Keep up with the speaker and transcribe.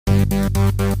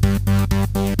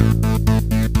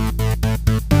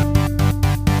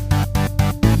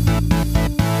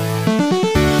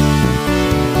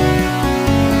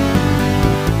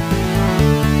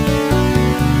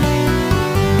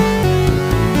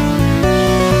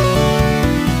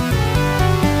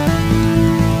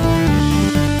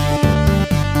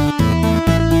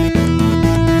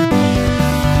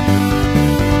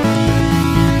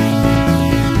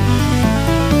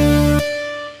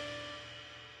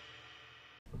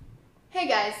Hey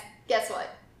guys, guess what?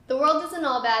 The world isn't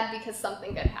all bad because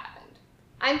something good happened.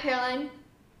 I'm Caroline.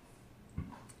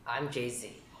 I'm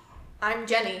Jay-Z. I'm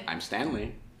Jenny. I'm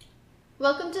Stanley.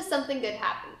 Welcome to Something Good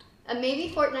Happened, a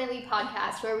maybe fortnightly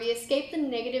podcast where we escape the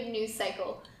negative news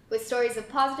cycle with stories of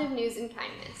positive news and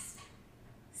kindness.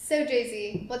 So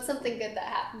Jay-Z, what's something good that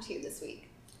happened to you this week?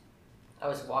 I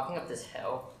was walking up this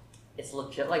hill. It's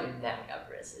legit like Mount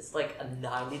Everest. It's like a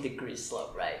 90-degree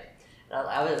slope, right? And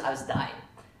I was dying.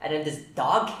 And then this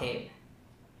dog came,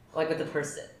 like with the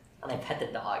person. And I pet the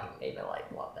dog and made my life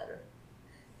a lot better.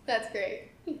 That's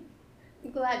great.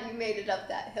 I'm glad you made it up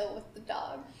that hill with the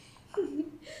dog.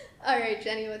 Alright,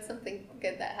 Jenny, what's something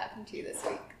good that happened to you this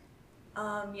week?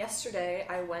 Yesterday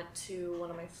I went to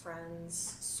one of my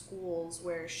friend's schools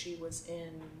where she was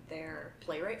in their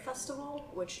playwright festival,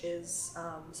 which is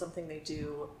something they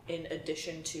do in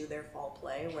addition to their fall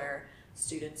play, where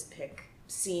students pick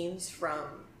scenes from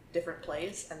different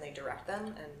plays and they direct them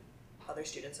and other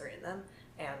students are in them.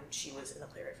 And she was in the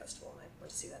playwright festival and I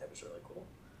went to see that. It was really cool.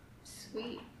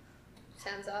 Sweet.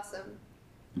 Sounds awesome.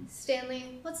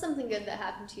 Stanley, what's something good that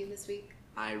happened to you this week?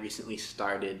 I recently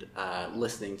started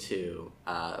listening to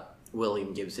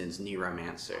William Gibson's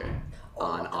Neuromancer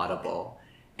on Audible,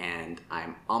 and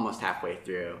I'm almost halfway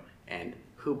through, and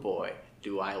hoo boy,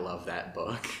 do I love that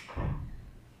book.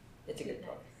 It's a good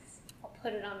book. I'll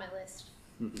put it on my list.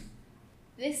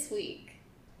 This week,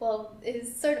 well, it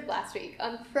is sort of last week.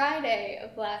 On Friday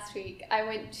of last week, I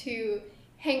went to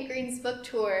Hank Green's book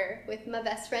tour with my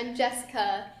best friend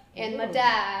Jessica and my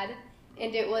dad,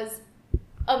 and it was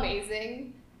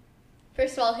amazing.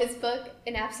 First of all, his book,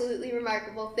 an absolutely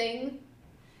remarkable thing.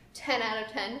 10 out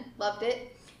of 10. Loved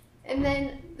it. And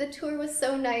then the tour was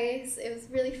so nice. It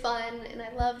was really fun, and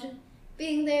I loved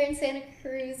being there in Santa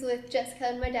Cruz with Jessica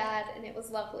and my dad, and it was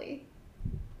lovely.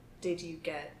 Did you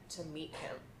get to meet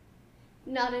him?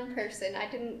 Not in person.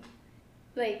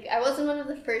 I wasn't one of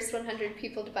the first 100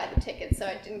 people to buy the ticket, so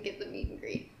I didn't get the meet and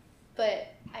greet.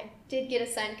 But I did get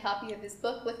a signed copy of his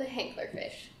book with a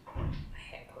hanklerfish.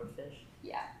 Hanklerfish?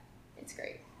 Yeah, it's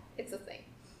great. It's a thing.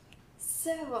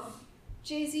 So,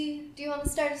 Jay-Z, do you want to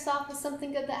start us off with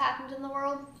something good that happened in the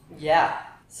world? Yeah.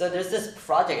 So there's this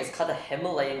project. It's called the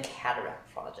Himalayan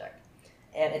Cataract Project.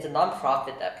 And it's a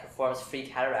nonprofit that performs free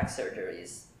cataract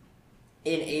surgeries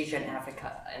in Asia and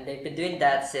Africa. And they've been doing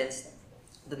that since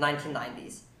the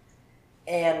 1990s.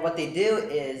 And what they do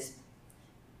is,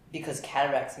 because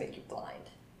cataracts make you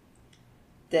blind,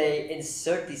 they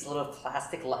insert these little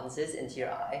plastic lenses into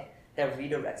your eye that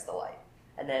redirects the light.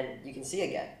 And then you can see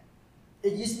again.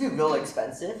 It used to be real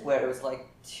expensive, where it was like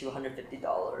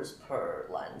 $250 per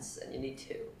lens, and you need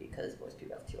two because most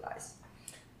people have two eyes.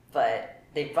 But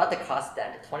they brought the cost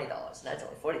down to $20, and that's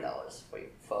only $40 for your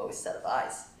full set of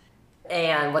eyes.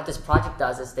 And what this project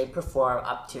does is they perform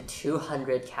up to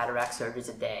 200 cataract surgeries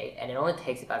a day, and it only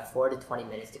takes about 4 to 20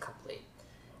 minutes to complete.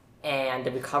 And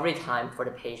the recovery time for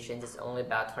the patients is only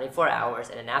about 24 hours,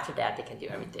 and then after that they can do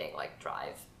everything like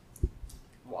drive,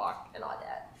 walk, and all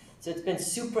that. So it's been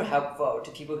super helpful to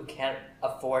people who can't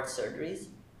afford surgeries.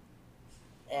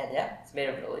 And yeah, it's made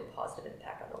a really positive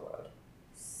impact on the world.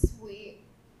 Sweet.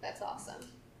 That's awesome.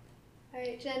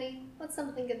 Alright, Jenny, what's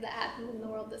something good that happened in the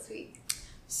world this week?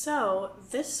 So,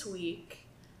 this week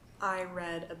I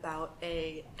read about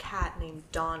a cat named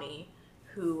Donnie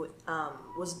who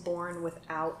was born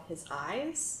without his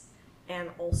eyes and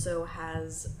also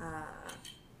has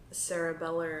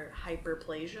cerebellar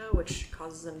hyperplasia, which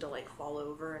causes him to fall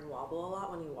over and wobble a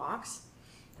lot when he walks.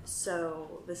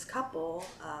 So this couple,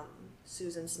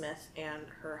 Susan Smith and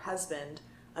her husband,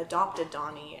 adopted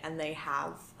Donnie, and they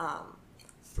have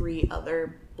 3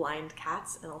 other blind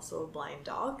cats and also a blind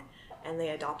dog. And they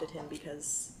adopted him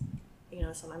because,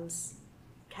 sometimes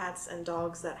cats and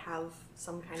dogs that have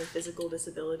some kind of physical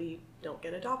disability don't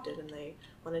get adopted, and they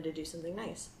wanted to do something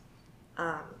nice.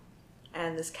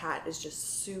 And this cat is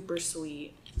just super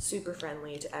sweet, super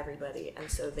friendly to everybody, and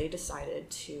so they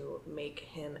decided to make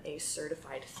him a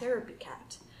certified therapy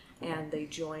cat. And they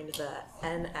joined the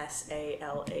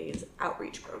NSALA's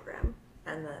outreach program.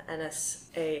 And the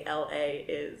NSALA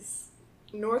is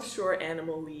North Shore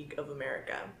Animal League of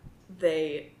America.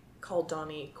 They called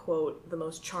Donnie, quote, the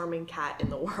most charming cat in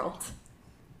the world.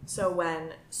 So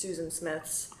when Susan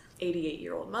Smith's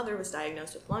 88-year-old mother was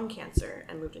diagnosed with lung cancer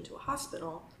and moved into a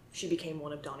hospital, she became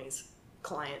one of Donnie's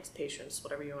clients, patients,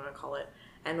 whatever you want to call it.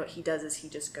 And what he does is he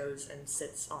just goes and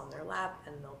sits on their lap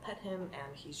and they'll pet him,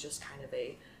 and he's just kind of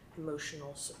a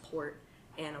emotional support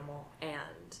animal.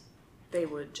 And they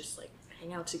would just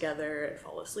hang out together,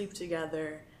 fall asleep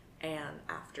together. And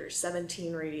after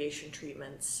 17 radiation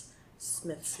treatments,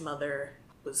 Smith's mother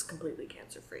was completely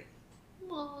cancer-free.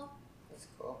 Aw, That's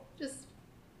cool. Just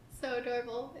so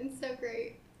adorable and so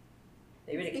great.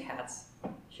 Maybe the cats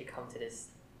should come to this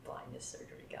blindness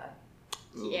surgery guy.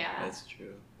 Ooh, Yeah. That's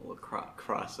true. A little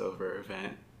crossover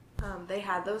event. They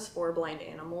had those 4 blind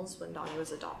animals when Donnie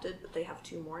was adopted, but they have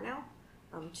 2 more now.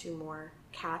 2 more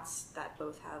cats that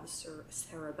both have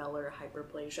cerebellar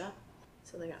hyperplasia.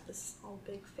 So they got this whole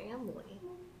big family.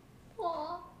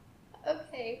 Aw.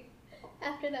 Okay.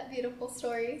 After that beautiful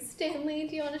story, Stanley,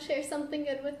 do you want to share something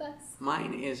good with us?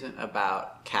 Mine isn't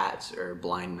about cats or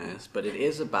blindness, but it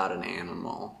is about an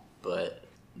animal, but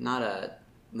it's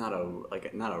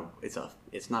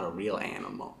not a real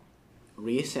animal.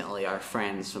 Recently, our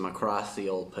friends from across the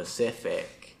old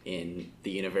Pacific in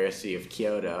the University of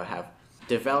Kyoto have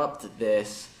developed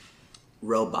this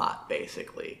robot,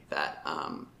 basically, that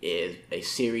is a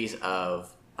series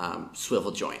of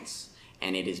swivel joints.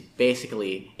 And it is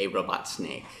basically a robot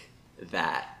snake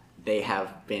that they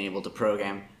have been able to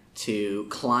program to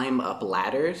climb up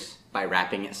ladders by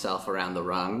wrapping itself around the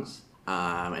rungs,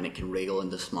 and it can wriggle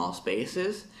into small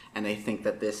spaces. And they think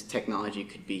that this technology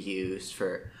could be used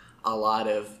for a lot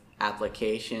of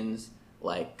applications,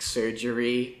 like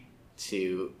surgery,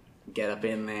 to get up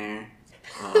in there.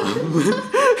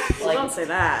 Well, don't say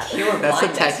that. That's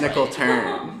a technical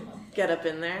term. Get up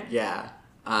in there. Yeah.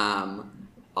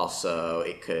 Also,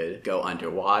 it could go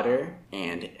underwater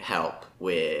and help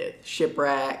with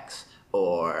shipwrecks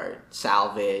or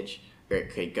salvage, or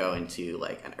it could go into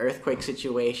like an earthquake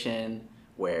situation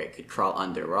where it could crawl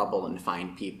under rubble and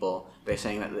find people. They're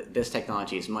saying that this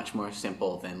technology is much more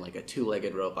simple than like a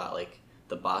 2-legged robot like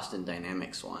the Boston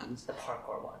Dynamics ones. The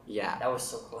parkour one. Yeah. That was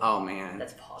so cool. Oh man,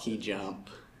 That's positive. key jump.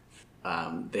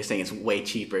 They're saying it's way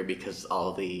cheaper because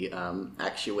all the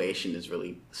actuation is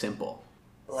really simple.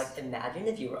 Like, imagine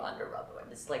if you were under rubber and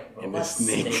this like And robot the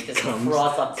snake just comes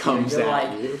crawls up to at You're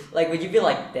like, you. like, would you be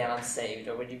like, damn, I'm saved,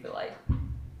 or would you be like,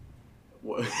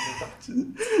 What?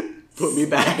 Put me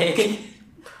back.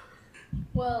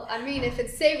 Well, I mean, if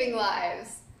it's saving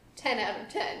lives, 10 out of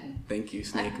 10. Thank you,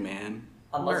 Snake Man.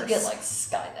 Unless you get Worse. like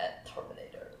Skynet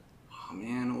Terminator. Oh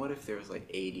man, what if there was like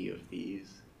 80 of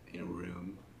these in a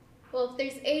room? Well, if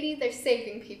there's 80, they're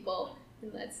saving people.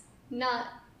 And let's not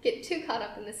get too caught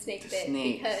up in the snake The bit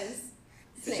snakes. because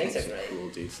Snakes snakes. are great. Cool,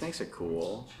 dude. Snakes are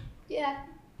cool. Yeah,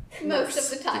 most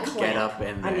of the time. Get up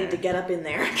in there. I need to get up in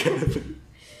there.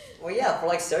 Well, yeah, for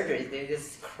like surgeries, they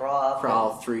just crawl up.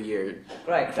 Crawl through your And,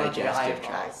 right, crawl up your digestive eyeballs.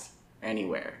 tract.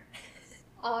 Anywhere.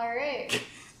 All right.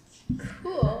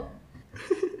 Cool.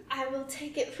 I will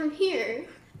take it from here.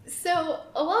 So,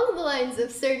 along the lines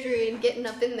of surgery and getting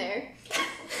up in there,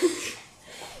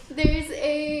 there's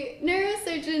a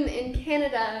neurosurgeon in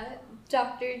Canada,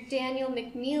 Dr. Daniel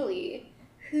McNeely,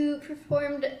 who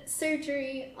performed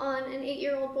surgery on an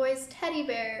 8-year-old boy's teddy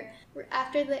bear.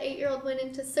 After the 8-year-old went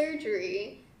into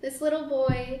surgery, this little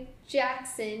boy,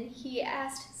 Jackson, he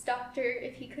asked his doctor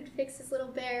if he could fix his little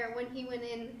bear when he went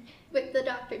in with the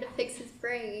doctor to fix his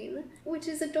brain, which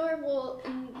is adorable.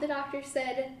 And the doctor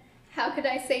said, "How could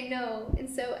I say no?" And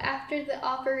so after the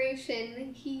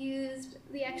operation, he used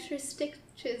the extra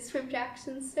stitches from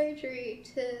Jackson's surgery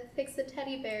to fix the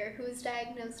teddy bear who was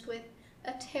diagnosed with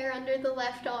a tear under the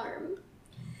left arm.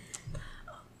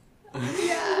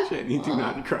 Yeah. Jenny, do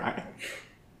not cry.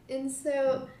 And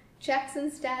so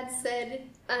Jackson's dad said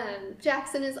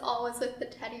Jackson is always with the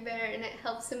teddy bear and it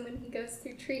helps him when he goes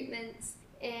through treatments.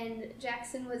 And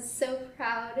Jackson was so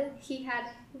proud. He had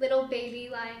little baby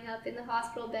lying up in the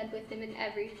hospital bed with him and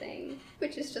everything,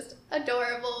 which is just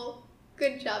adorable.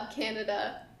 Good job,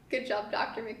 Canada. Good job,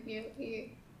 Dr.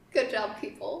 McNeely. Good job,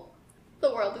 people.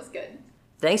 The world is good.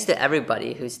 Thanks to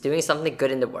everybody who's doing something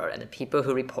good in the world and the people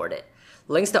who report it.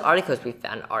 Links to articles we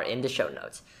found are in the show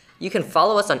notes. You can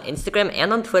follow us on Instagram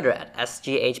and on Twitter at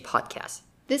SGH Podcast.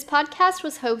 This podcast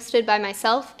was hosted by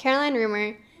myself, Caroline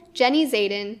Rumor, Jenny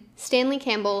Zayden, Stanley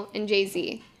Campbell, and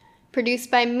Jay-Z.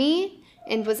 Produced by me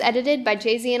and was edited by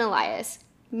Jay-Z and Elias.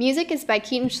 Music is by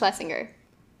Keaton Schlesinger.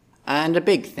 And a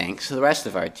big thanks to the rest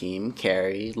of our team,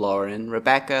 Carrie, Lauren,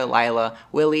 Rebecca, Lila,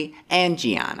 Willie, and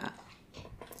Gianna.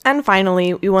 And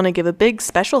finally, we want to give a big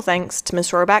special thanks to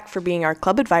Miss Rohrback for being our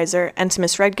club advisor and to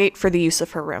Miss Redgate for the use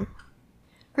of her room.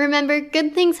 Remember,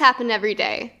 good things happen every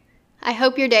day. I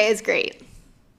hope your day is great.